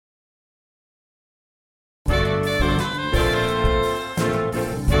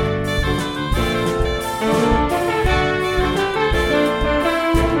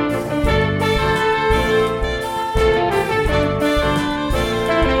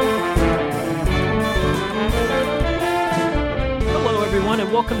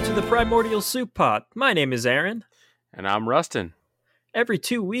welcome to the Primordial Soup Pot. My name is Aaron. And I'm Rustin. Every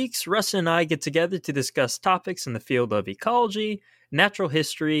 2 weeks, Rustin and I get together to discuss topics in the field of ecology, natural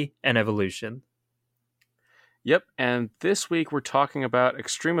history, and evolution. Yep, and this week we're talking about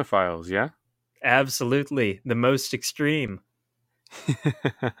extremophiles, yeah? Absolutely, the most extreme.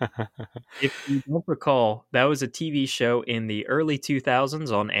 If you don't recall, that was a TV show in the early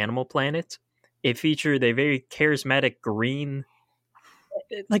 2000s on Animal Planet. It featured a very charismatic green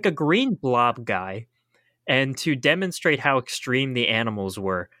blob guy. And to demonstrate how extreme the animals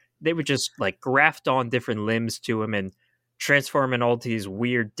were, they would just graft on different limbs to him and transform in all these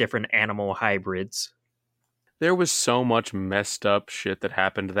weird different animal hybrids. There was so much messed up shit that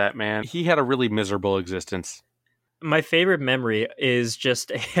happened to that man. He had a really miserable existence. My favorite memory is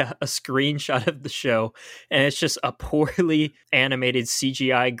just a screenshot of the show, and it's just a poorly animated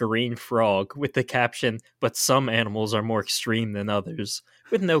CGI green frog with the caption, "But some animals are more extreme than others,"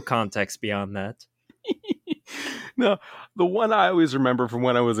 with no context beyond that. No, the one I always remember from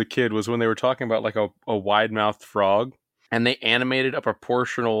when I was a kid was when they were talking about a wide-mouthed frog, and they animated a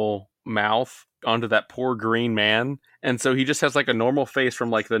proportional mouth onto that poor green man, and so he just has a normal face from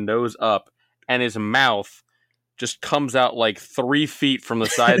the nose up, and his mouth just comes out 3 feet from the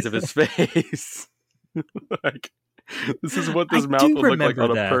sides of his face. This is what this mouth would look like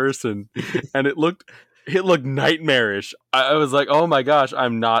on a person, and it looked nightmarish. I was like, oh my gosh,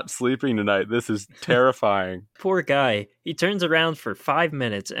 I'm not sleeping tonight. This is terrifying. Poor guy. He turns around for 5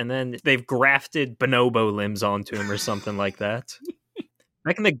 minutes and then they've grafted bonobo limbs onto him or something like that.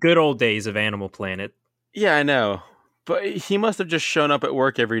 Back in the good old days of Animal Planet. Yeah, I know. But he must have just shown up at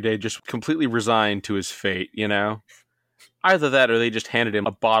work every day, just completely resigned to his fate, you know? Either that or they just handed him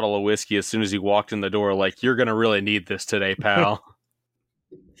a bottle of whiskey as soon as he walked in the door, you're going to really need this today, pal.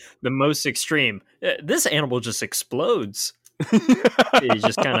 The most extreme. This animal just explodes. He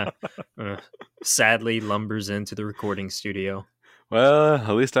just kind of sadly lumbers into the recording studio. Well,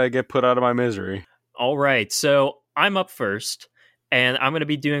 at least I get put out of my misery. All right, so I'm up first, and I'm going to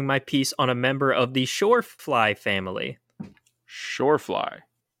be doing my piece on a member of the shorefly family. Shorefly.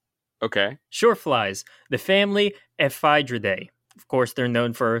 Okay. Shoreflies, the family Ephydridae. Of course, they're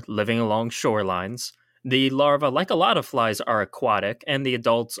known for living along shorelines. The larvae, like a lot of flies, are aquatic, and the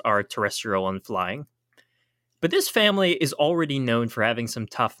adults are terrestrial and flying. But this family is already known for having some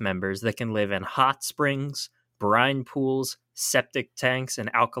tough members that can live in hot springs, brine pools, septic tanks, and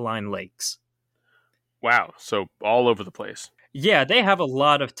alkaline lakes. Wow, so all over the place. Yeah, they have a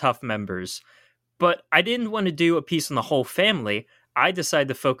lot of tough members. But I didn't want to do a piece on the whole family. I decided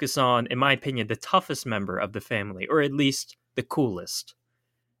to focus on, in my opinion, the toughest member of the family, or at least the coolest.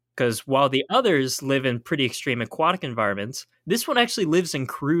 Because while the others live in pretty extreme aquatic environments, this one actually lives in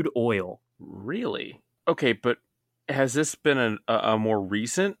crude oil. Really? Okay, but has this been a more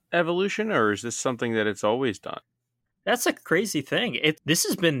recent evolution, or is this something that it's always done? That's a crazy thing. This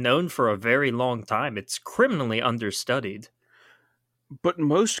has been known for a very long time. It's criminally understudied. But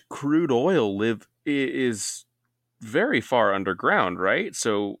most crude oil is very far underground, right?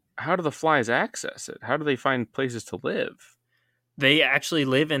 So how do the flies access it? How do they find places to live? They actually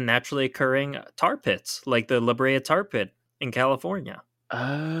live in naturally occurring tar pits, like the La Brea tar pit in California.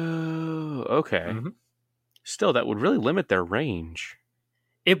 Oh, okay. Mm-hmm. Still, that would really limit their range.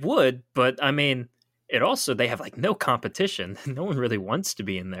 It would, but I mean, it also, they have no competition. No one really wants to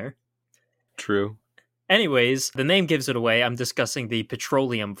be in there. True. Anyways, the name gives it away. I'm discussing the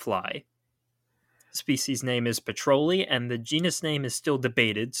petroleum fly. The species name is Petroli, and the genus name is still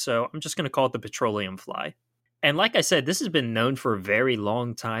debated, so I'm just going to call it the petroleum fly. And like I said, this has been known for a very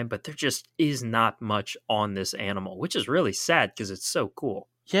long time, but there just is not much on this animal, which is really sad because it's so cool.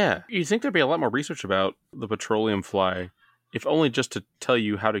 Yeah, you think there'd be a lot more research about the petroleum fly, if only just to tell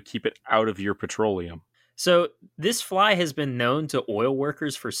you how to keep it out of your petroleum. So this fly has been known to oil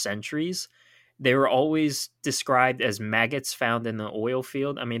workers for centuries. They were always described as maggots found in the oil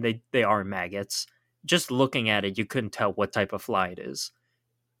field. I mean, they are maggots. Just looking at it, you couldn't tell what type of fly it is.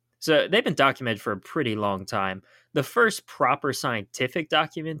 So they've been documented for a pretty long time. The first proper scientific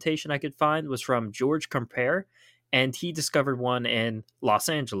documentation I could find was from George Compere, and he discovered one in Los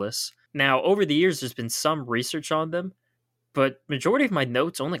Angeles. Now, over the years, there's been some research on them, but majority of my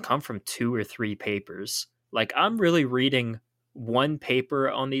notes only come from 2 or 3 papers. I'm really reading one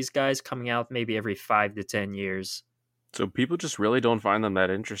paper on these guys coming out maybe every 5 to 10 years. So people just really don't find them that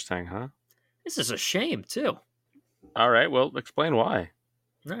interesting, huh? This is a shame, too. All right, well, explain why.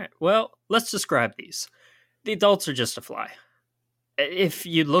 All right, well, let's describe these. The adults are just a fly. If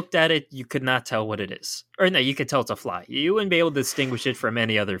you looked at it, you could not tell what it is. Or no, you could tell it's a fly. You wouldn't be able to distinguish it from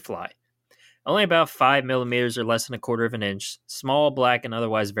any other fly. Only about 5 millimeters or less than a quarter of an inch, small, black, and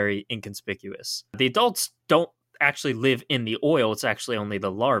otherwise very inconspicuous. The adults don't actually live in the oil, it's actually only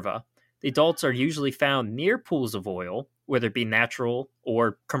the larvae. The adults are usually found near pools of oil, whether it be natural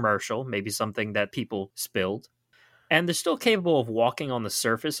or commercial, maybe something that people spilled. And they're still capable of walking on the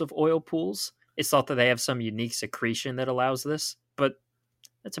surface of oil pools. It's thought that they have some unique secretion that allows this, but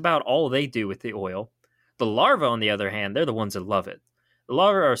that's about all they do with the oil. The larvae, on the other hand, they're the ones that love it. The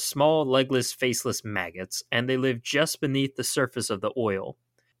larvae are small, legless, faceless maggots, and they live just beneath the surface of the oil.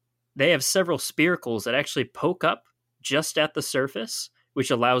 They have several spiracles that actually poke up just at the surface,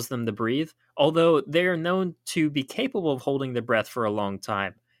 which allows them to breathe, although they are known to be capable of holding their breath for a long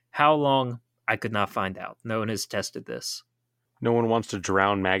time. How long, I could not find out. No one has tested this. No one wants to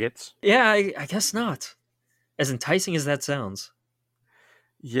drown maggots? Yeah, I guess not. As enticing as that sounds.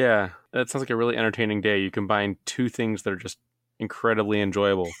 Yeah, that sounds like a really entertaining day. You combine two things that are just incredibly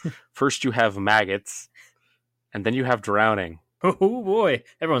enjoyable. First, you have maggots, and then you have drowning. Oh boy,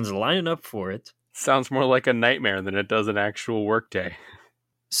 everyone's lining up for it. Sounds more like a nightmare than it does an actual workday.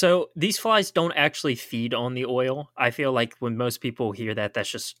 So these flies don't actually feed on the oil. I feel like when most people hear that,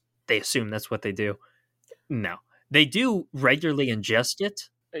 that's just, they assume that's what they do. No. They do regularly ingest it.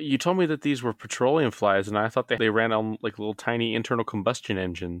 You told me that these were petroleum flies, and I thought they ran on like little tiny internal combustion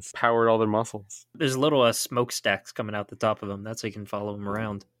engines, powered all their muscles. There's little smokestacks coming out the top of them. That's how you can follow them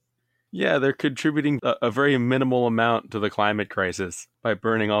around. Yeah, they're contributing a very minimal amount to the climate crisis by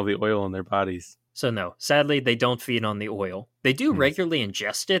burning all the oil in their bodies. So no, sadly, they don't feed on the oil. They do regularly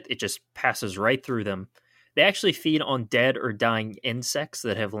ingest it. It just passes right through them. They actually feed on dead or dying insects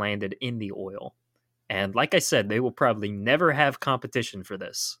that have landed in the oil. And like I said, they will probably never have competition for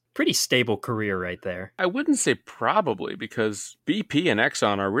this. Pretty stable career right there. I wouldn't say probably, because BP and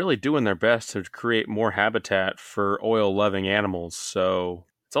Exxon are really doing their best to create more habitat for oil-loving animals, so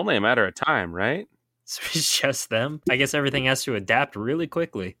it's only a matter of time, right? It's just them. I guess everything has to adapt really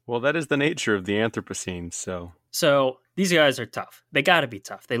quickly. Well, that is the nature of the Anthropocene, so... So, these guys are tough. They gotta be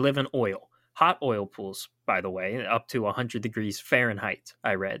tough. They live in oil. Hot oil pools, by the way, up to 100 degrees Fahrenheit,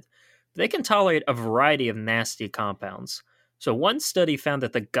 I read. They can tolerate a variety of nasty compounds. So one study found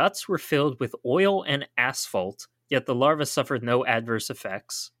that the guts were filled with oil and asphalt, yet the larvae suffered no adverse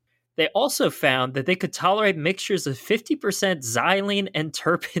effects. They also found that they could tolerate mixtures of 50% xylene and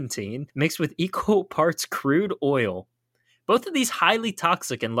turpentine mixed with equal parts crude oil. Both of these highly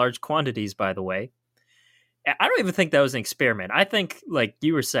toxic in large quantities, by the way. I don't even think that was an experiment. I think, like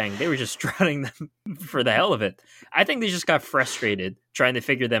you were saying, they were just drowning them for the hell of it. I think they just got frustrated trying to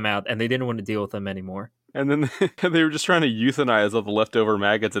figure them out, and they didn't want to deal with them anymore. And then they were just trying to euthanize all the leftover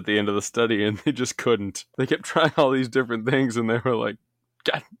maggots at the end of the study, and they just couldn't. They kept trying all these different things, and they were like,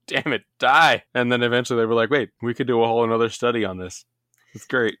 God damn it, die! And then eventually they were like, wait, we could do a whole another study on this. It's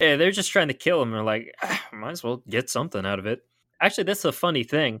great. Yeah, they're just trying to kill them. They're like, might as well get something out of it. Actually, that's the funny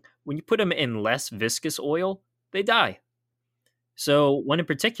thing. When you put them in less viscous oil, they die. So one in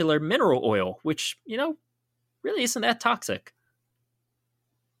particular, mineral oil, which, really isn't that toxic.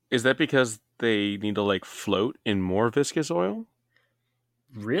 Is that because they need to, float in more viscous oil?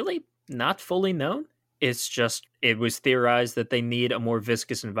 Really? Not fully known. It's just, it was theorized that they need a more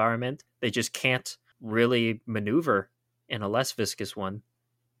viscous environment. They just can't really maneuver in a less viscous one.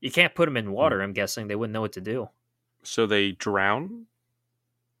 You can't put them in water, I'm guessing. They wouldn't know what to do. So they drown,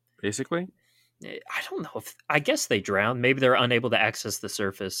 basically? I don't know. I guess they drown. Maybe they're unable to access the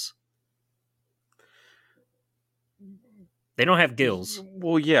surface. They don't have gills.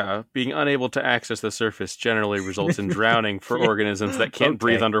 Well, yeah. Being unable to access the surface generally results in drowning for organisms that can't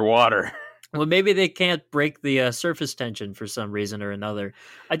breathe underwater. Well, maybe they can't break the surface tension for some reason or another.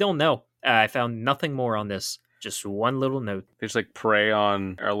 I don't know. I found nothing more on this. Just one little note. They just prey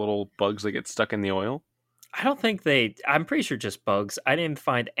on our little bugs that get stuck in the oil? I don't think I'm pretty sure just bugs. I didn't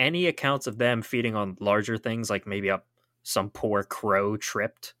find any accounts of them feeding on larger things, like maybe some poor crow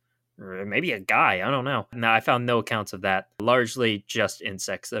tripped. Or maybe a guy, I don't know. No, I found no accounts of that. Largely just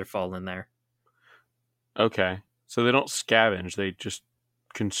insects that fall in there. Okay. So they don't scavenge, they just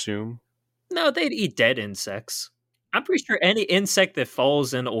consume? No, they'd eat dead insects. I'm pretty sure any insect that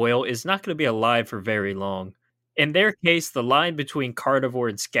falls in oil is not going to be alive for very long. In their case, the line between carnivore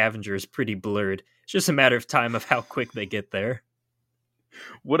and scavenger is pretty blurred. It's just a matter of time of how quick they get there.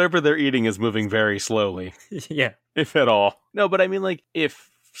 Whatever they're eating is moving very slowly. Yeah. If at all. No, but I mean, if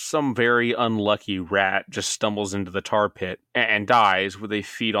some very unlucky rat just stumbles into the tar pit and dies, would they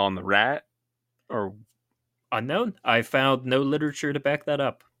feed on the rat? Or unknown? I found no literature to back that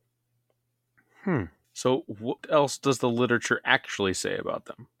up. So what else does the literature actually say about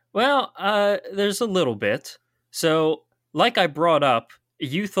them? Well, there's a little bit. So, like I brought up,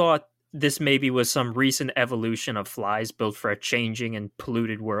 you thought This maybe was some recent evolution of flies built for a changing and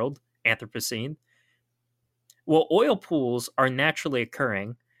polluted world, Anthropocene. Well, oil pools are naturally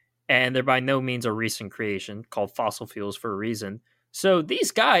occurring, and they're by no means a recent creation, called fossil fuels for a reason. So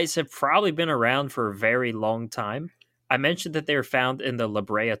these guys have probably been around for a very long time. I mentioned that they were found in the La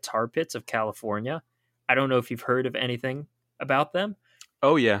Brea tar pits of California. I don't know if you've heard of anything about them.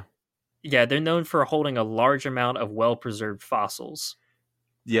 Oh, yeah. Yeah, they're known for holding a large amount of well preserved fossils.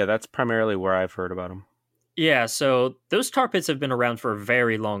 Yeah, that's primarily where I've heard about them. Yeah, so those tar pits have been around for a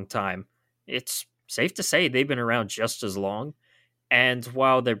very long time. It's safe to say they've been around just as long. And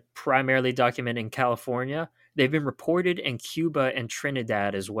while they're primarily documented in California, they've been reported in Cuba and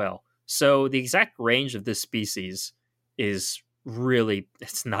Trinidad as well. So the exact range of this species is really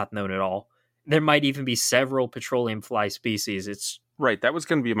it's not known at all. There might even be several petroleum fly species. It's Right, that was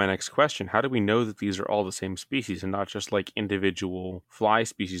going to be my next question. How do we know that these are all the same species and not just like individual fly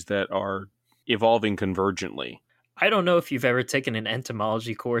species that are evolving convergently? I don't know if you've ever taken an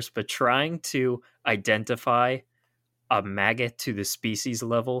entomology course, but trying to identify a maggot to the species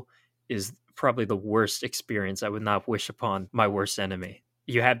level is probably the worst experience I would not wish upon my worst enemy.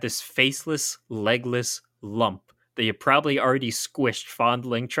 You have this faceless, legless lump that you probably already squished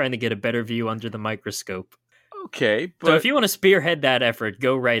fondling, trying to get a better view under the microscope. Okay, So if but you want to spearhead that effort,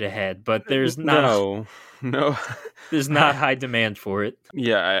 go right ahead. But there's not no, no. there's not high demand for it.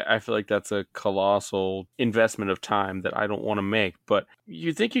 Yeah, I feel like that's a colossal investment of time that I don't want to make. But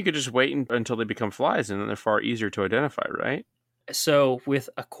you think you could just wait until they become flies and then they're far easier to identify, right? So with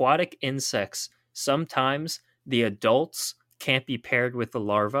aquatic insects, sometimes the adults can't be paired with the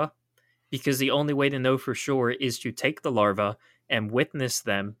larva because the only way to know for sure is to take the larva and witness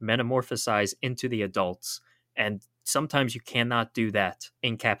them metamorphosize into the adults. And sometimes you cannot do that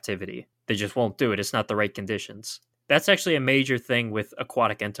in captivity. They just won't do it. It's not the right conditions. That's actually a major thing with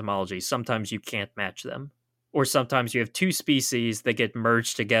aquatic entomology. Sometimes you can't match them. Or sometimes you have two species that get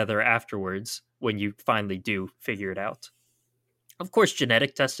merged together afterwards when you finally do figure it out. Of course,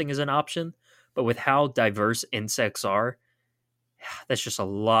 genetic testing is an option, but with how diverse insects are, that's just a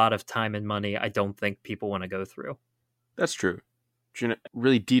lot of time and money I don't think people want to go through. That's true.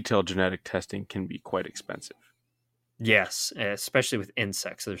 Really detailed genetic testing can be quite expensive. Yes, especially with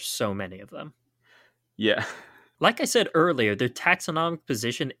insects. There's so many of them. Yeah. Like I said earlier, their taxonomic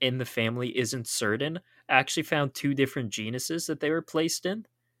position in the family isn't certain. I actually found two different genuses that they were placed in.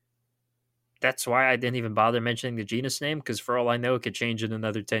 That's why I didn't even bother mentioning the genus name, because for all I know, it could change in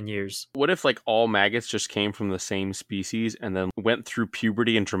another 10 years. What if like all maggots just came from the same species and then went through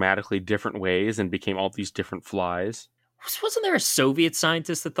puberty in dramatically different ways and became all these different flies? Wasn't there a Soviet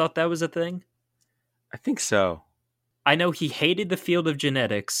scientist that thought that was a thing? I think so. I know he hated the field of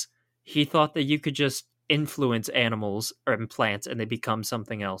genetics. He thought that you could just influence animals or plants and they become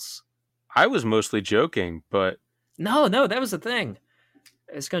something else. I was mostly joking, but No, that was a thing.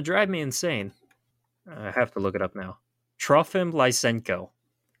 It's going to drive me insane. I have to look it up now. Trofim Lysenko.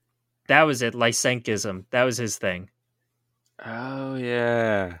 That was it. Lysenkism. That was his thing. oh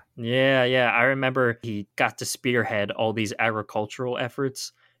yeah. Yeah. I remember he got to spearhead all these agricultural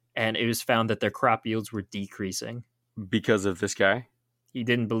efforts, and it was found that their crop yields were decreasing. Because of this guy? He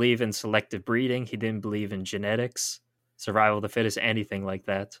didn't believe in selective breeding. He didn't believe in genetics, survival of the fittest, anything like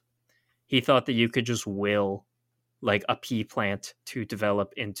that. He thought that you could just will like a pea plant to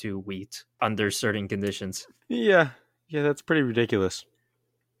develop into wheat under certain conditions. Yeah, that's pretty ridiculous.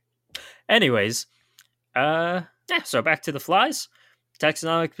 Anyways, so back to the flies.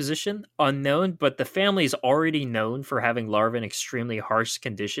 Taxonomic position unknown, but the family is already known for having larvae in extremely harsh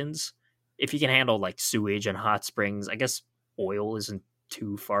conditions. If you can handle like sewage and hot springs, I guess oil isn't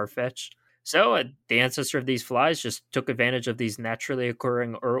too far fetched. So the ancestor of these flies just took advantage of these naturally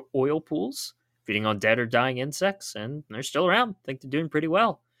occurring oil pools, feeding on dead or dying insects, and they're still around. I think they're doing pretty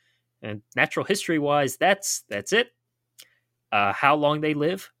well. And natural history wise, that's it. How long they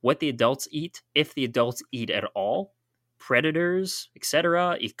live, what the adults eat, if the adults eat at all, predators,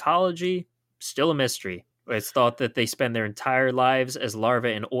 etc., ecology, still a mystery. It's thought that they spend their entire lives as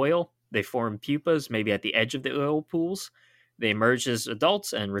larvae in oil. They form pupas, maybe at the edge of the oil pools. They emerge as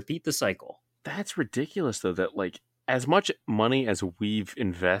adults and repeat the cycle. That's ridiculous, though, that, like, as much money as we've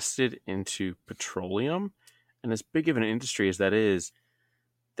invested into petroleum, and as big of an industry as that is,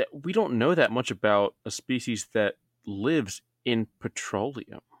 that we don't know that much about a species that lives in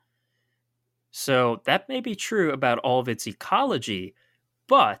petroleum. So that may be true about all of its ecology,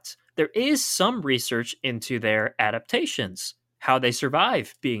 but there is some research into their adaptations, how they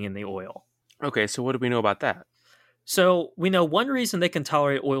survive being in the oil. Okay, so what do we know about that? So we know one reason they can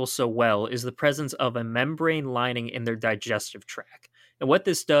tolerate oil so well is the presence of a membrane lining in their digestive tract. And what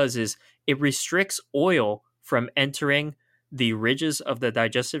this does is it restricts oil from entering the ridges of the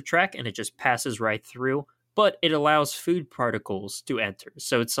digestive tract and it just passes right through, but it allows food particles to enter.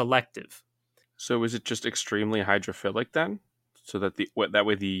 So it's selective. So is it just extremely hydrophilic then? So that that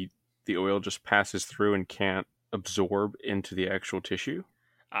way the oil just passes through and can't absorb into the actual tissue?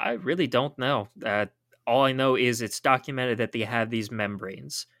 I really don't know. All I know is it's documented that they have these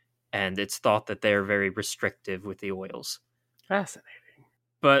membranes, and it's thought that they're very restrictive with the oils. Fascinating.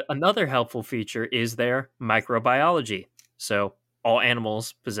 But another helpful feature is their microbiology. So all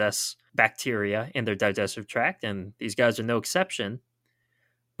animals possess bacteria in their digestive tract, and these guys are no exception.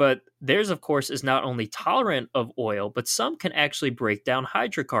 But theirs, of course, is not only tolerant of oil, but some can actually break down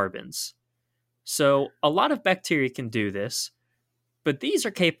hydrocarbons. So a lot of bacteria can do this, but these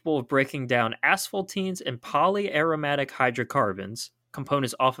are capable of breaking down asphaltenes and polyaromatic hydrocarbons,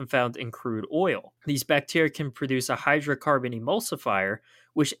 components often found in crude oil. These bacteria can produce a hydrocarbon emulsifier,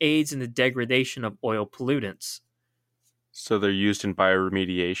 which aids in the degradation of oil pollutants. So they're used in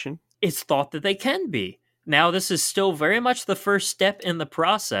bioremediation? It's thought that they can be. Now, this is still very much the first step in the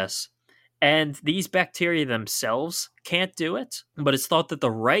process, and these bacteria themselves can't do it, but it's thought that the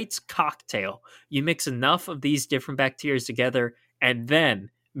right cocktail, you mix enough of these different bacteria together, and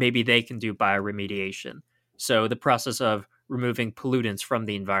then maybe they can do bioremediation. So the process of removing pollutants from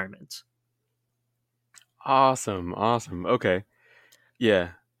the environment. Awesome. Awesome. Okay. Yeah.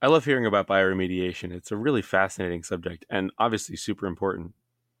 I love hearing about bioremediation. It's a really fascinating subject and obviously super important.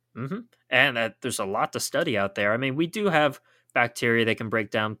 And there's a lot to study out there. I mean, we do have bacteria that can break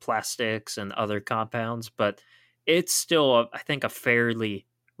down plastics and other compounds, but it's still, I think, a fairly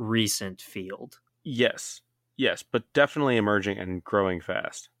recent field. Yes. Yes, but definitely emerging and growing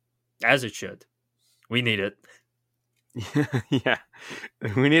fast. As it should. We need it. Yeah.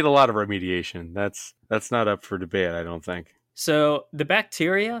 We need a lot of remediation. That's not up for debate, I don't think. So the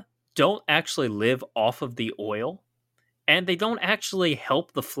bacteria don't actually live off of the oil, and they don't actually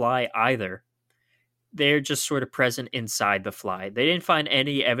help the fly either. They're just sort of present inside the fly. They didn't find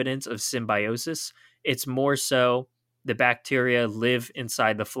any evidence of symbiosis. It's more so the bacteria live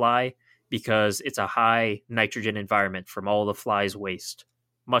inside the fly because it's a high nitrogen environment from all the fly's waste,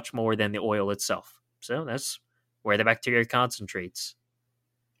 much more than the oil itself. So that's where the bacteria concentrates.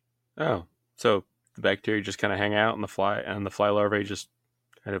 Oh, so the bacteria just kind of hang out and the fly larvae just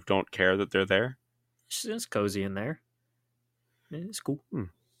kind of don't care that they're there? It's cozy in there. It's cool.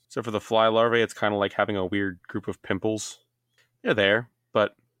 So for the fly larvae, it's kind of like having a weird group of pimples. They're there,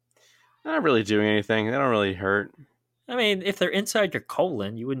 but they're not really doing anything. They don't really hurt. I mean, if they're inside your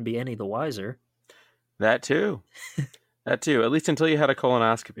colon, you wouldn't be any the wiser. That too. That too. At least until you had a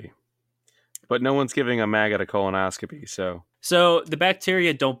colonoscopy. But no one's giving a maggot a colonoscopy, so... So the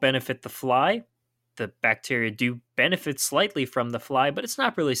bacteria don't benefit the fly. The bacteria do benefit slightly from the fly, but it's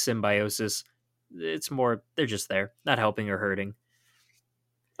not really symbiosis. It's more, they're just there, not helping or hurting.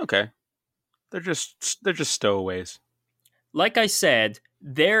 Okay. They're just stowaways. Like I said,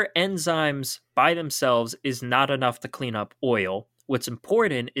 their enzymes by themselves is not enough to clean up oil. What's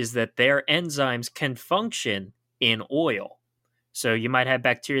important is that their enzymes can function in oil. So you might have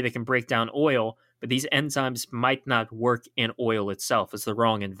bacteria that can break down oil, but these enzymes might not work in oil itself. It's the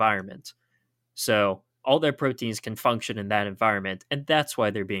wrong environment. So all their proteins can function in that environment, and that's why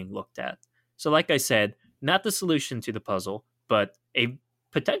they're being looked at. So like I said, not the solution to the puzzle, but a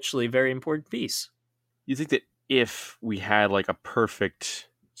potentially very important piece. You think that if we had like a perfect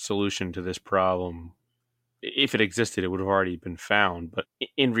solution to this problem, if it existed, it would have already been found. But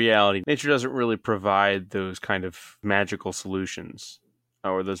in reality, nature doesn't really provide those kind of magical solutions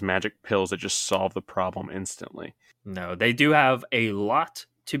or those magic pills that just solve the problem instantly. No, they do have a lot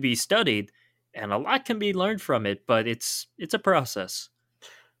to be studied, and a lot can be learned from it, but it's a process.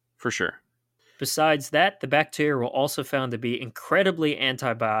 For sure. Besides that, the bacteria were also found to be incredibly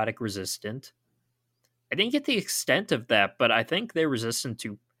antibiotic resistant. I didn't get the extent of that, but I think they're resistant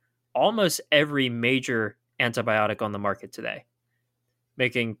to almost every major antibiotic on the market today,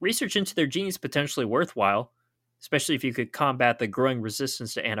 making research into their genes potentially worthwhile, especially if you could combat the growing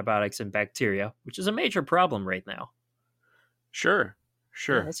resistance to antibiotics in bacteria, which is a major problem right now. Sure.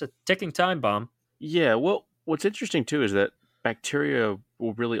 Yeah, that's a ticking time bomb. Yeah, well, what's interesting too is that bacteria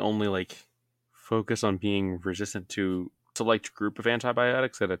will really only like focus on being resistant to a select group of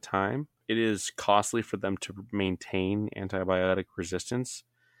antibiotics at a time. It is costly for them to maintain antibiotic resistance.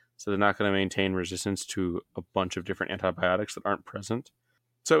 So they're not going to maintain resistance to a bunch of different antibiotics that aren't present.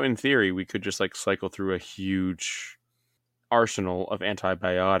 So in theory, we could just like cycle through a huge arsenal of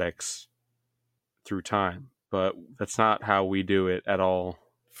antibiotics through time. But that's not how we do it at all.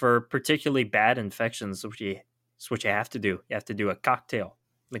 For particularly bad infections, It's what you have to do. You have to do a cocktail,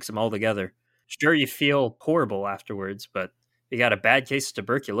 mix them all together. Sure, you feel horrible afterwards, but you got a bad case of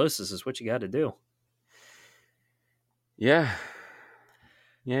tuberculosis is what you got to do. Yeah.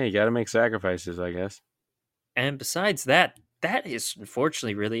 Yeah, you got to make sacrifices, I guess. And besides that, that is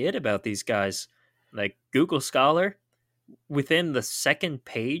unfortunately really it about these guys. Like Google Scholar, within the second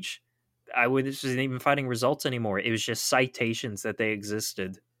page, I wasn't even finding results anymore. It was just citations that they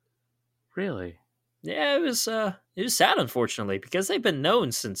existed. Really? Yeah, it was sad, unfortunately, because they've been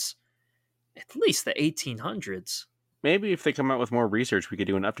known since at least the 1800s. Maybe if they come out with more research, we could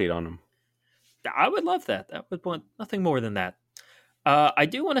do an update on them. I would love that. I would want nothing more than that. I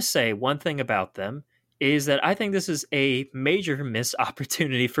do want to say one thing about them is that I think this is a major missed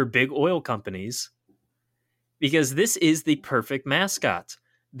opportunity for big oil companies because this is the perfect mascot.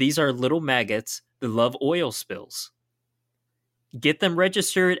 These are little maggots that love oil spills. Get them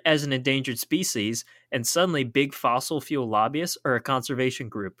registered as an endangered species, and suddenly big fossil fuel lobbyists are a conservation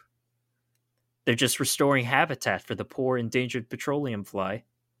group. They're just restoring habitat for the poor endangered petroleum fly.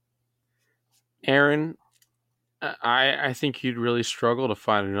 Aaron, I think you'd really struggle to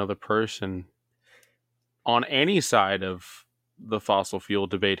find another person on any side of the fossil fuel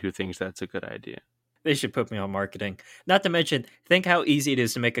debate who thinks that's a good idea. They should put me on marketing. Not to mention, think how easy it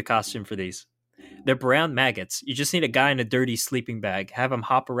is to make a costume for these. They're brown maggots. You just need a guy in a dirty sleeping bag. Have him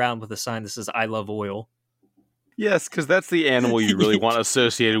hop around with a sign that says "I love oil." Yes, because that's the animal you really want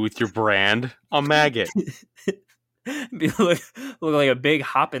associated with your brand. A maggot. look like a big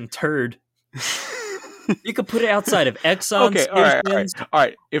hopping turd. You could put it outside of Exxon stations. All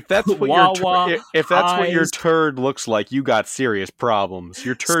right. If that's what Wawa, if that's what your turd looks like, you got serious problems.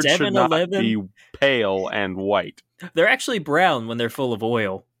 Your turd should not be pale and white. They're actually brown when they're full of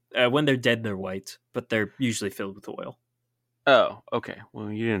oil. When they're dead, they're white, but they're usually filled with oil. Oh, okay. Well,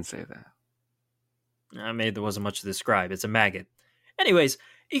 you didn't say that. I mean, there wasn't much to describe. It's a maggot. Anyways,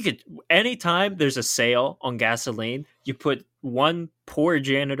 you could anytime there's a sale on gasoline, you put one poor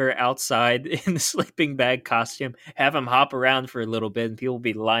janitor outside in the sleeping bag costume, have him hop around for a little bit, and people will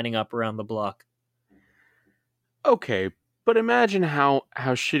be lining up around the block. Okay, but imagine how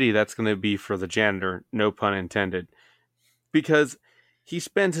shitty that's going to be for the janitor, no pun intended. Because he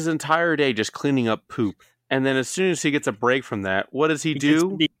spends his entire day just cleaning up poop, and then as soon as he gets a break from that, what does he do? Gets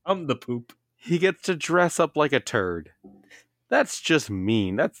to become the poop. He gets to dress up like a turd. That's just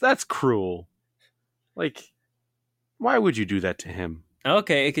mean. That's cruel. Like, why would you do that to him?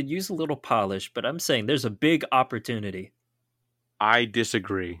 Okay, it could use a little polish, but I'm saying there's a big opportunity. I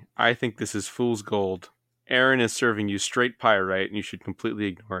disagree. I think this is fool's gold. Aaron is serving you straight pyrite, and you should completely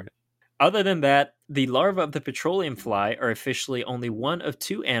ignore it. Other than that, the larvae of the petroleum fly are officially only one of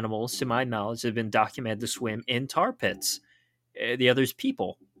two animals, to my knowledge, that have been documented to swim in tar pits. The other's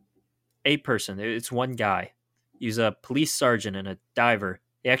people. A person. It's one guy. He's a police sergeant and a diver.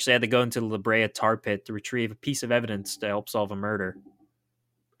 He actually had to go into the La Brea tar pit to retrieve a piece of evidence to help solve a murder.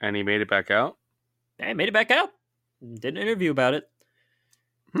 And he made it back out? Yeah, he made it back out. Did an interview about it.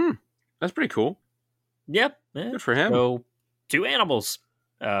 That's pretty cool. Yep. Good for him. So, two animals.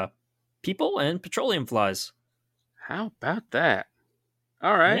 People and petroleum flies. How about that?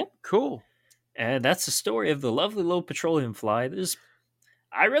 All right, Yep. Cool. And that's the story of the lovely little petroleum fly.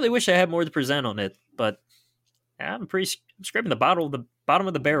 I really wish I had more to present on it, but I'm scraping the bottom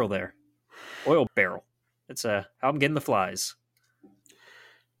of the barrel there. Oil barrel. That's how I'm getting the flies.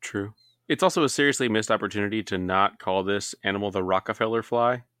 True. It's also a seriously missed opportunity to not call this animal the Rockefeller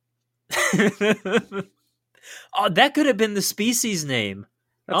fly. Oh, that could have been the species name.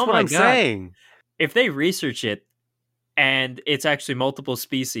 That's what I'm saying. If they research it and it's actually multiple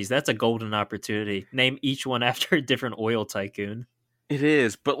species, that's a golden opportunity. Name each one after a different oil tycoon. It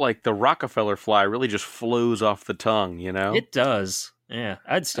is, but like the Rockefeller fly really just flows off the tongue, you know? It does. Yeah,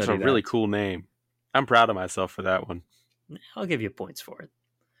 I'd study that. That's a really cool name. I'm proud of myself for that one. I'll give you points for it.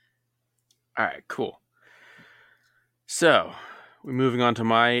 All right, cool. So, we're moving on to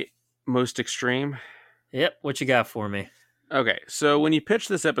my most extreme. Yep, what you got for me? Okay, so when you pitched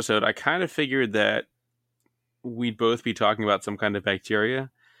this episode, I kind of figured that we'd both be talking about some kind of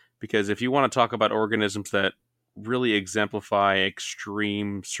bacteria, because if you want to talk about organisms that really exemplify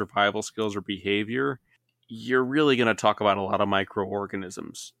extreme survival skills or behavior, you're really going to talk about a lot of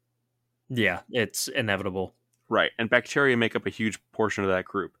microorganisms. Yeah, it's inevitable. Right, and bacteria make up a huge portion of that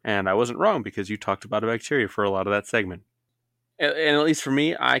group. And I wasn't wrong, because you talked about a bacteria for a lot of that segment. And at least for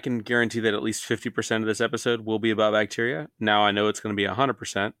me, I can guarantee that at least 50% of this episode will be about bacteria. Now I know it's going to be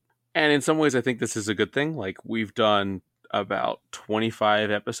 100%. And in some ways, I think this is a good thing. Like, we've done about 25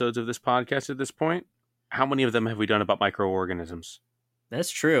 episodes of this podcast at this point. How many of them have we done about microorganisms?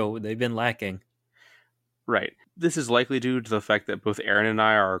 That's true. They've been lacking. Right. This is likely due to the fact that both Aaron and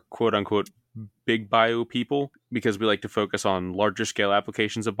I are quote unquote big bio people because we like to focus on larger scale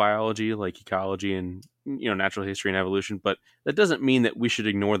applications of biology like ecology and natural history and evolution, but that doesn't mean that we should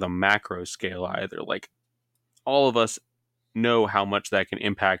ignore the macro scale either. Like all of us know how much that can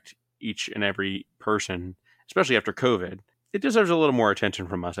impact each and every person, especially after COVID. It deserves a little more attention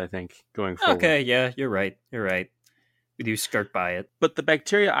from us, I think, going forward. Okay, yeah, you're right. You're right. We do skirt by it. But the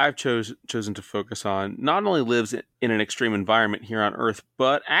bacteria I've chosen to focus on not only lives in an extreme environment here on Earth,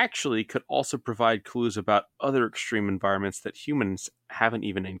 but actually could also provide clues about other extreme environments that humans haven't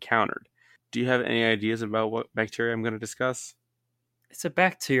even encountered. Do you have any ideas about what bacteria I'm going to discuss? It's a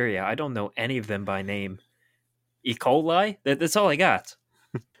bacteria. I don't know any of them by name. E. coli? That's all I got.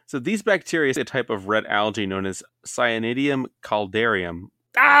 So these bacteria is a type of red algae known as Cyanidium caldarium.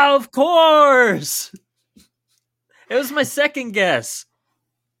 Ah, of course! It was my second guess.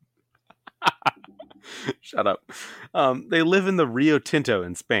 Shut up. They live in the Rio Tinto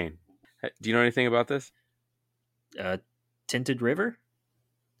in Spain. Do you know anything about this? Tinted river?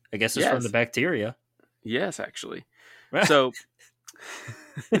 I guess it's from the Yes. bacteria. Yes, actually. So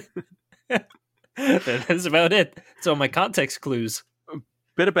That's about it. That's all my context clues.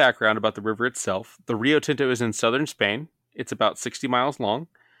 bit of background about the river itself. The Rio Tinto is in southern Spain. It's about 60 miles long,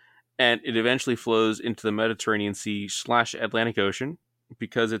 and it eventually flows into the Mediterranean Sea / Atlantic Ocean.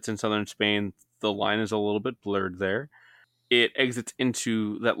 Because it's in southern Spain, the line is a little bit blurred there. It exits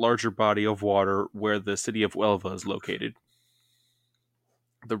into that larger body of water where the city of Huelva is located.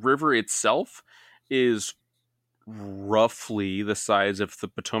 The river itself is roughly the size of the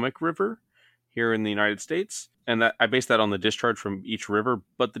Potomac River here in the United States. And that I base that on the discharge from each river,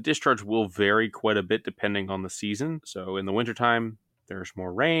 but the discharge will vary quite a bit depending on the season. So in the wintertime, there's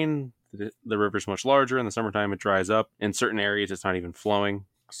more rain. The river's much larger. In the summertime, it dries up. In certain areas, it's not even flowing.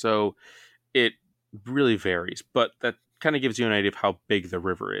 So it really varies, but that kind of gives you an idea of how big the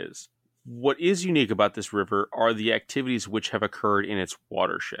river is. What is unique about this river are the activities which have occurred in its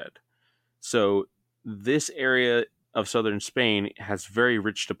watershed. So this area of southern Spain has very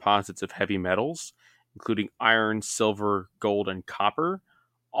rich deposits of heavy metals, including iron, silver, gold, and copper,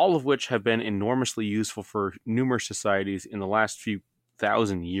 all of which have been enormously useful for numerous societies in the last few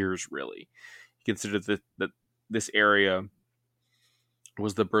thousand years, really. Consider that this area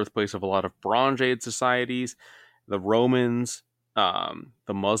was the birthplace of a lot of Bronze Age societies. The Romans,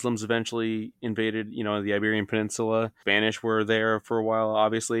 the Muslims eventually invaded, the Iberian Peninsula. Spanish were there for a while,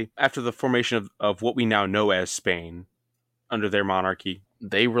 obviously. After the formation of what we now know as Spain, under their monarchy,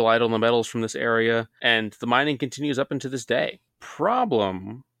 they relied on the metals from this area, and the mining continues up into this day.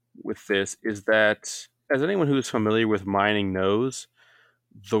 Problem with this is that, as anyone who is familiar with mining knows,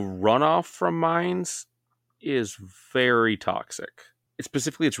 the runoff from mines is very toxic.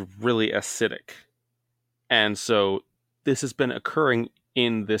 Specifically, it's really acidic. And so this has been occurring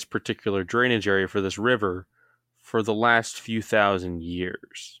in this particular drainage area for this river for the last few thousand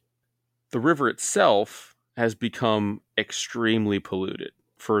years. The river itself has become extremely polluted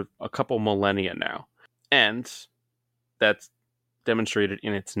for a couple millennia now. And that's demonstrated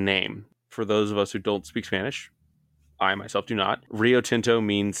in its name. For those of us who don't speak Spanish, I myself do not, Rio Tinto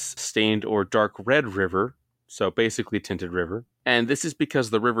means stained or dark red river, so basically tinted river. And this is because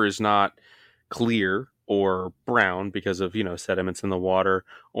the river is not clear or brown because of, sediments in the water,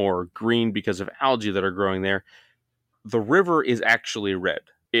 or green because of algae that are growing there. The river is actually red.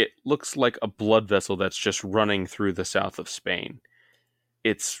 It looks like a blood vessel that's just running through the south of Spain.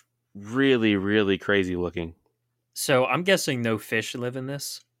 It's really, really crazy looking. So I'm guessing no fish live in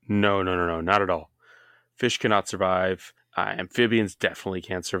this? No, not at all. Fish cannot survive. Amphibians definitely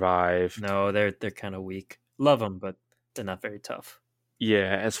can't survive. No, they're kind of weak. Love them, but they're not very tough.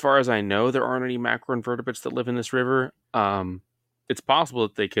 Yeah, as far as I know, there aren't any macroinvertebrates that live in this river. It's possible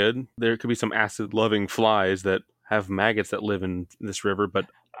that they could. There could be some acid-loving flies that have maggots that live in this river, but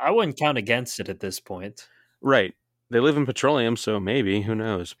I wouldn't count against it at this point. Right. They live in petroleum, so maybe, who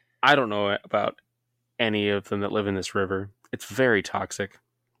knows? I don't know about any of them that live in this river. It's very toxic.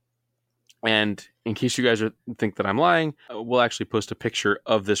 And in case you guys think that I'm lying, we'll actually post a picture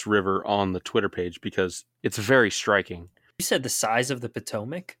of this river on the Twitter page because it's very striking. You said the size of the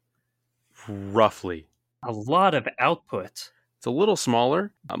Potomac? Roughly. A lot of output. It's a little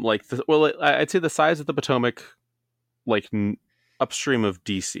smaller. I'd say the size of the Potomac, upstream of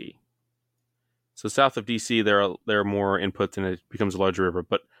DC. So south of DC, there are more inputs and it becomes a larger river.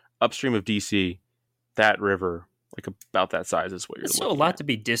 But upstream of DC, that river, about that size, is what you're looking at. So a lot to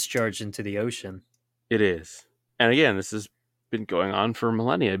be discharged into the ocean. It is. And again, this has been going on for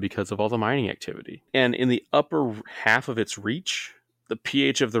millennia because of all the mining activity. And in the upper half of its reach, the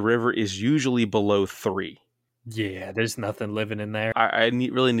pH of the river is usually below 3. Yeah, there's nothing living in there. I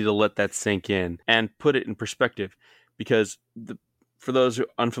really need to let that sink in and put it in perspective, because for those who are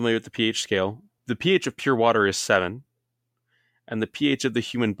unfamiliar with the pH scale, the pH of pure water is 7, and the pH of the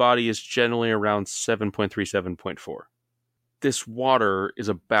human body is generally around 7.3, 7.4. This water is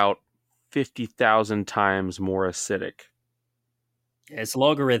about 50,000 times more acidic. It's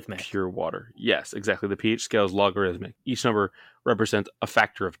logarithmic. Pure water. Yes, exactly. The pH scale is logarithmic. Each number represents a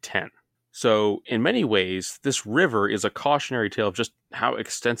factor of 10. So, in many ways, this river is a cautionary tale of just how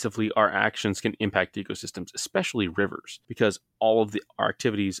extensively our actions can impact ecosystems, especially rivers, because all of our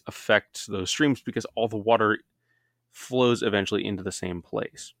activities affect those streams because all the water flows eventually into the same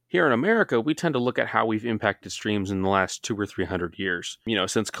place. Here in America, we tend to look at how we've impacted streams in the last 200 or 300 years,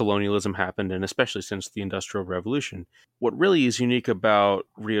 since colonialism happened, and especially since the Industrial Revolution. What really is unique about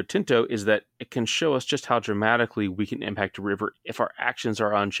Rio Tinto is that it can show us just how dramatically we can impact a river if our actions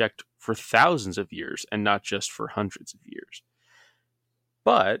are unchecked for thousands of years and not just for hundreds of years.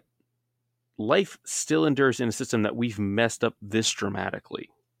 But life still endures in a system that we've messed up this dramatically.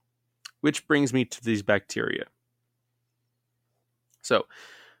 Which brings me to these bacteria. So,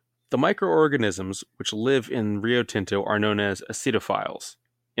 the microorganisms which live in Rio Tinto are known as acidophiles.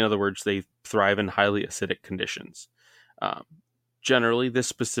 In other words, they thrive in highly acidic conditions. Generally, this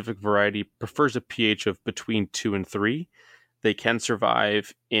specific variety prefers a pH of between 2 and 3. They can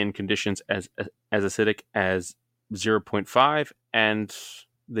survive in conditions as acidic as 0.5, and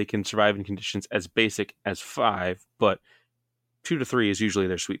they can survive in conditions as basic as 5, but 2 to 3 is usually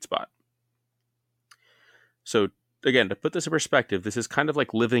their sweet spot. So, again, to put this in perspective, this is kind of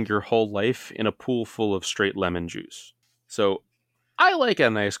like living your whole life in a pool full of straight lemon juice. So, I like a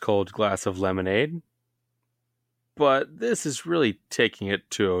nice cold glass of lemonade, but this is really taking it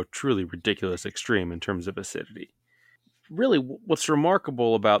to a truly ridiculous extreme in terms of acidity. Really, what's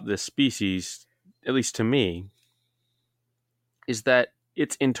remarkable about this species, at least to me, is that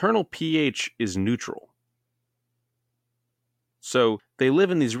its internal pH is neutral. So, they live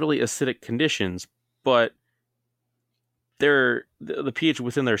in these really acidic conditions, but the pH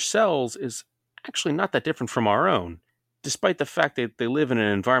within their cells is actually not that different from our own, despite the fact that they live in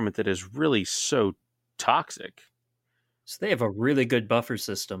an environment that is really so toxic. So they have a really good buffer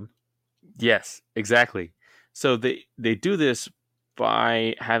system. Yes, exactly. So they do this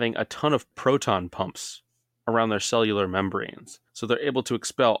by having a ton of proton pumps around their cellular membranes. So they're able to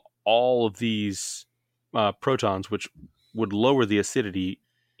expel all of these protons, which would lower the acidity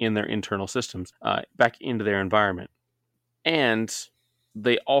in their internal systems, back into their environment. And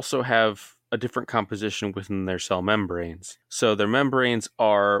they also have a different composition within their cell membranes. So their membranes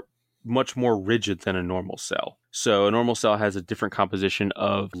are much more rigid than a normal cell. So a normal cell has a different composition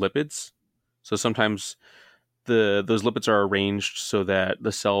of lipids. So sometimes those lipids are arranged so that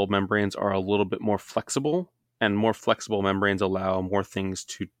the cell membranes are a little bit more flexible, and more flexible membranes allow more things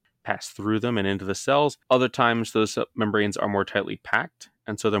to pass through them and into the cells. Other times those membranes are more tightly packed,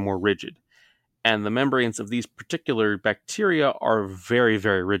 and so they're more rigid. And the membranes of these particular bacteria are very,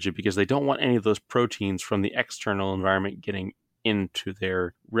 very rigid because they don't want any of those proteins from the external environment getting into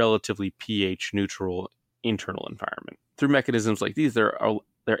their relatively pH neutral internal environment. Through mechanisms like these, they're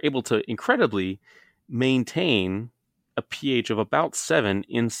able to incredibly maintain a pH of about 7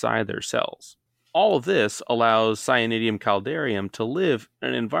 inside their cells. All of this allows Cyanidium caldarium to live in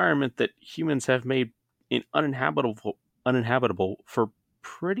an environment that humans have made uninhabitable for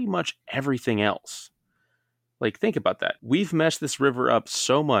pretty much everything else. Like, think about that. We've messed this river up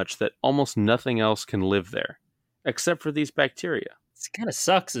so much that almost nothing else can live there, except for these bacteria. It kind of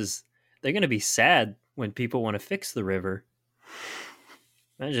sucks is they're going to be sad when people want to fix the river.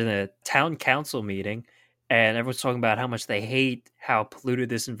 Imagine a town council meeting and everyone's talking about how much they hate how polluted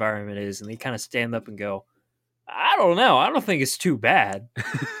this environment is, and they kind of stand up and go, I don't know. I don't think it's too bad,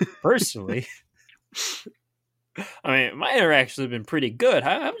 personally. I mean, my interactions have been pretty good.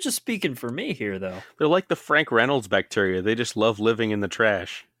 I'm just speaking for me here, though. They're like the Frank Reynolds bacteria. They just love living in the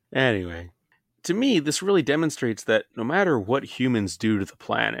trash. Anyway, to me, this really demonstrates that no matter what humans do to the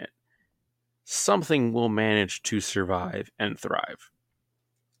planet, something will manage to survive and thrive.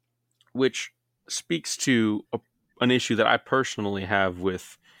 Which speaks to an issue that I personally have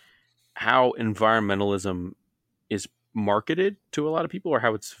with how environmentalism is marketed to a lot of people, or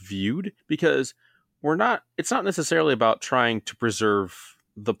how it's viewed, because it's not necessarily about trying to preserve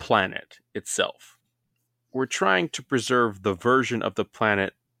the planet itself. We're trying to preserve the version of the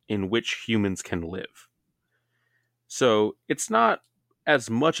planet in which humans can live. So it's not as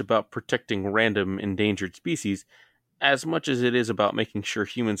much about protecting random endangered species as much as it is about making sure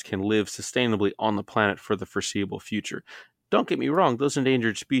humans can live sustainably on the planet for the foreseeable future. don't get me wrong, those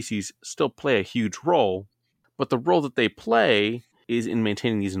endangered species still play a huge role, but the role that they play is in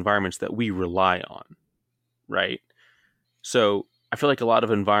maintaining these environments that we rely on, right? So I feel like a lot of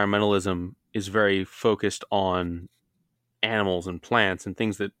environmentalism is very focused on animals and plants and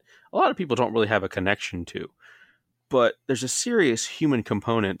things that a lot of people don't really have a connection to. But there's a serious human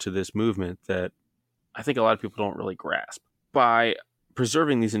component to this movement that I think a lot of people don't really grasp. By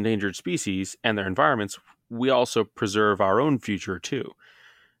preserving these endangered species and their environments, we also preserve our own future too.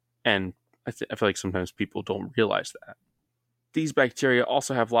 And I feel like sometimes people don't realize that. These bacteria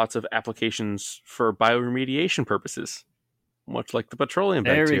also have lots of applications for bioremediation purposes, much like the petroleum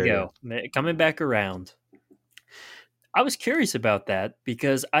There we bacteria. go. Coming back around. I was curious about that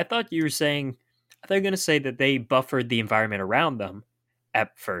because I thought you were saying, I thought you were going to say that they buffered the environment around them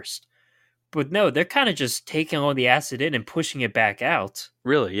at first. But no, they're kind of just taking all the acid in and pushing it back out.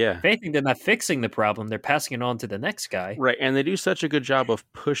 Really, yeah. If anything, they're not fixing the problem, they're passing it on to the next guy. Right, and they do such a good job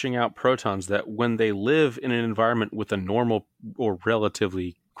of pushing out protons that when they live in an environment with a normal or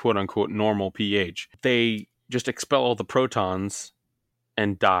relatively quote-unquote normal pH, they just expel all the protons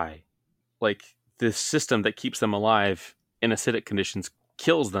and die. Like, this system that keeps them alive in acidic conditions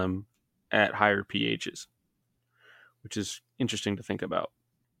kills them at higher pHs, which is interesting to think about.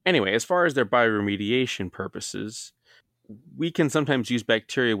 Anyway, as far as their bioremediation purposes, we can sometimes use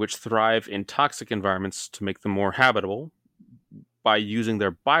bacteria which thrive in toxic environments to make them more habitable by using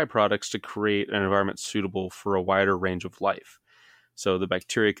their byproducts to create an environment suitable for a wider range of life. So the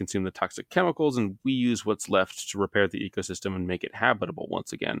bacteria consume the toxic chemicals, and we use what's left to repair the ecosystem and make it habitable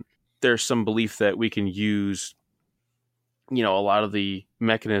once again. There's some belief that we can use, a lot of the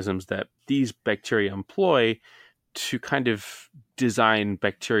mechanisms that these bacteria employ to kind of design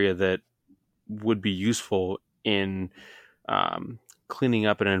bacteria that would be useful in cleaning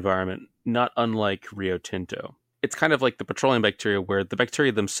up an environment, not unlike Rio Tinto. It's kind of like the petroleum bacteria, where the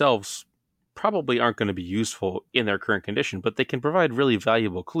bacteria themselves probably aren't going to be useful in their current condition, but they can provide really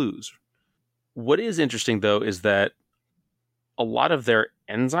valuable clues. What is interesting, though, is that a lot of their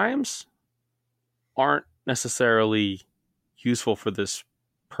enzymes aren't necessarily useful for this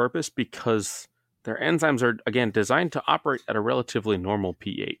purpose because their enzymes are, again, designed to operate at a relatively normal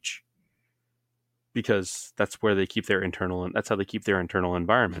pH, because that's where they keep their internal, and that's how they keep their internal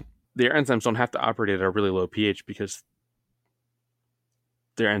environment. Their enzymes don't have to operate at a really low pH because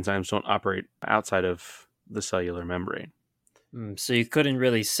their enzymes don't operate outside of the cellular membrane. So you couldn't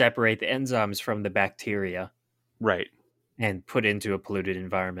really separate the enzymes from the bacteria. Right. And put into a polluted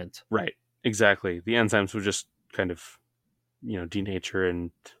environment. Right. Exactly. The enzymes would just kind of, denature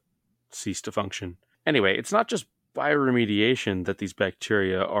and cease to function. Anyway, it's not just bioremediation that these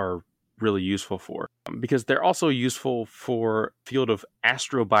bacteria are really useful for, because they're also useful for the field of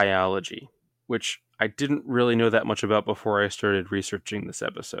astrobiology, which I didn't really know that much about before I started researching this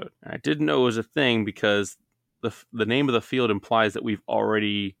episode. I didn't know it was a thing because the name of the field implies that we've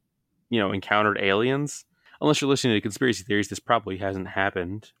already, encountered aliens. Unless you're listening to conspiracy theories, this probably hasn't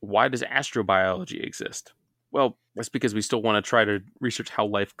happened. Why does astrobiology exist? Well, that's because we still want to try to research how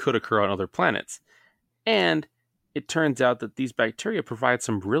life could occur on other planets. And it turns out that these bacteria provide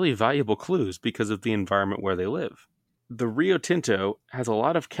some really valuable clues because of the environment where they live. The Rio Tinto has a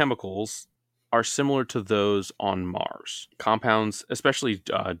lot of chemicals are similar to those on Mars. Compounds, especially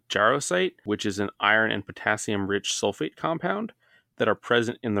jarosite, which is an iron and potassium-rich sulfate compound that are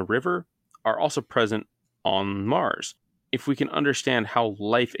present in the river, are also present on Mars. If we can understand how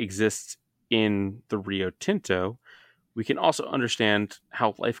life exists in the Rio Tinto, we can also understand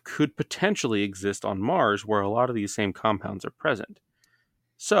how life could potentially exist on Mars, where a lot of these same compounds are present.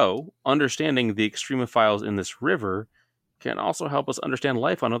 So, understanding the extremophiles in this river can also help us understand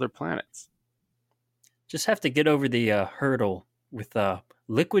life on other planets. Just have to get over the hurdle with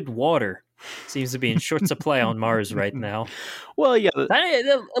liquid water. Seems to be in short supply on Mars right now. Well, yeah.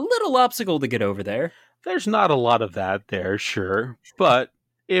 A little obstacle to get over there. There's not a lot of that there, sure. But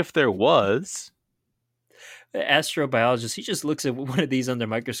if there was... The astrobiologist, he just looks at one of these under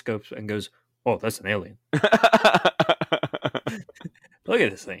microscopes and goes, "Oh, that's an alien." Look at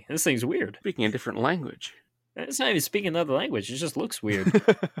this thing. This thing's weird. Speaking a different language. It's not even speaking another language. It just looks weird.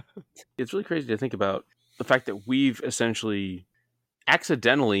 It's really crazy to think about the fact that we've essentially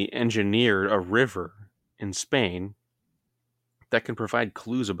accidentally engineered a river in Spain that can provide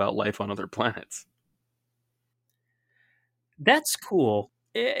clues about life on other planets. That's cool.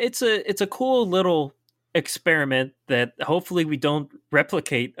 It's a cool little experiment that hopefully we don't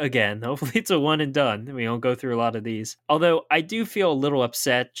replicate again. Hopefully it's a one and done. We don't go through a lot of these. Although I do feel a little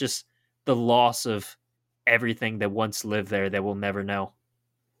upset, just the loss of everything that once lived there that we'll never know.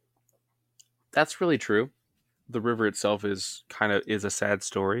 That's really true. the river itself is a sad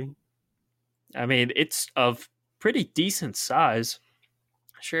story. I mean, it's of pretty decent size.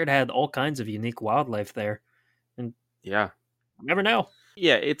 Sure, it had all kinds of unique wildlife there, and Yeah. you never know.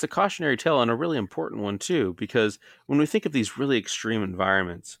 Yeah, it's a cautionary tale and a really important one too, because when we think of these really extreme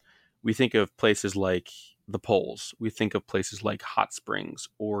environments, we think of places like the poles, we think of places like hot springs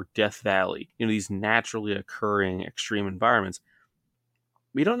or Death Valley, these naturally occurring extreme environments.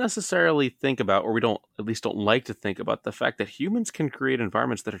 We don't necessarily think about, or we don't, at least don't like to think about, the fact that humans can create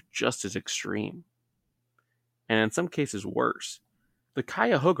environments that are just as extreme, and in some cases worse. The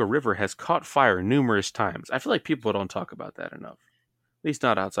Cuyahoga River has caught fire numerous times. I feel like people don't talk about that enough. At least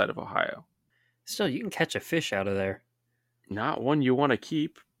not outside of Ohio. Still, you can catch a fish out of there. Not one you want to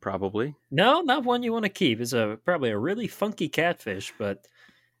keep, probably. No, not one you want to keep. It's probably a really funky catfish, but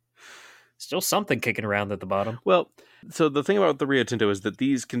still something kicking around at the bottom. Well, so the thing about the Rio Tinto is that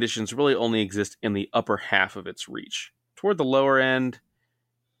these conditions really only exist in the upper half of its reach. Toward the lower end,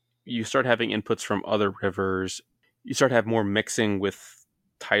 you start having inputs from other rivers. You start to have more mixing with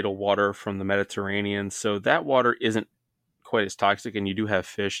tidal water from the Mediterranean. So that water isn't quite as toxic, and you do have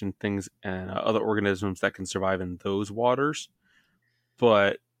fish and things and other organisms that can survive in those waters.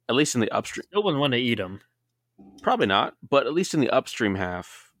 But at least in the upstream, Still wouldn't want to eat them. probably not. But at least in the upstream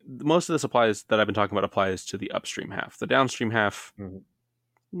half, most of the supplies that I've been talking about applies to the upstream half. The downstream half,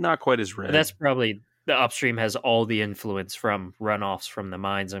 not quite as red. But that's probably the upstream has all the influence from runoffs from the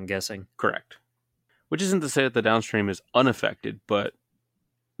mines, I'm guessing. Correct. Which isn't to say that the downstream is unaffected, but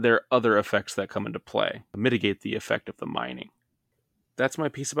there are other effects that come into play to mitigate the effect of the mining. That's my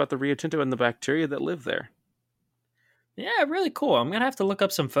piece about the Rio Tinto and the bacteria that live there. Yeah, really cool. I'm going to have to look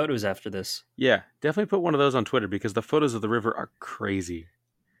up some photos after this. Yeah, definitely put one of those on Twitter because the photos of the river are crazy.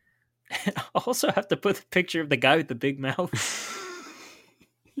 I'll also have to put the picture of the guy with the big mouth.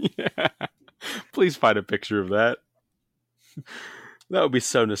 Yeah. Please find a picture of that. That would be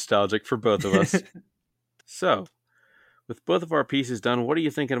so nostalgic for both of us. So, with both of our pieces done, what are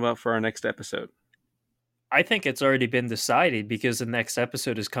you thinking about for our next episode? I think it's already been decided because the next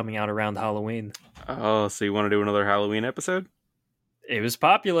episode is coming out around Halloween. Oh, so you want to do another Halloween episode? It was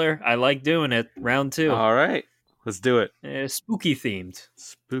popular. I like doing it. Round 2. All right. Let's do it. Spooky themed.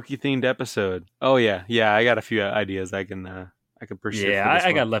 Spooky themed episode. Oh yeah. Yeah, I got a few ideas I can pursue. Yeah,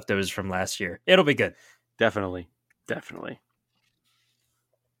 I got leftovers from last year. It'll be good. Definitely.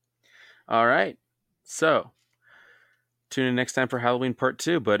 All right. So, tune in next time for Halloween Part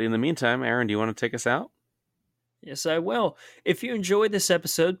 2. But in the meantime, Aaron, do you want to take us out? Yes, I will. If you enjoyed this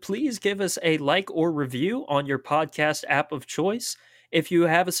episode, please give us a like or review on your podcast app of choice. If you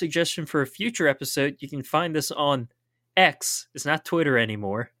have a suggestion for a future episode, you can find this on X. It's not Twitter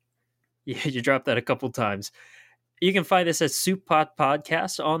anymore. Yeah, you dropped that a couple times. You can find us at Soup Pot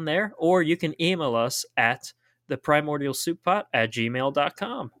Podcast on there, or you can email us at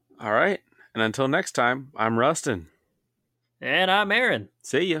theprimordialsouppot@gmail.com. All right. And until next time, I'm Rustin. And I'm Aaron.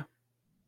 See ya.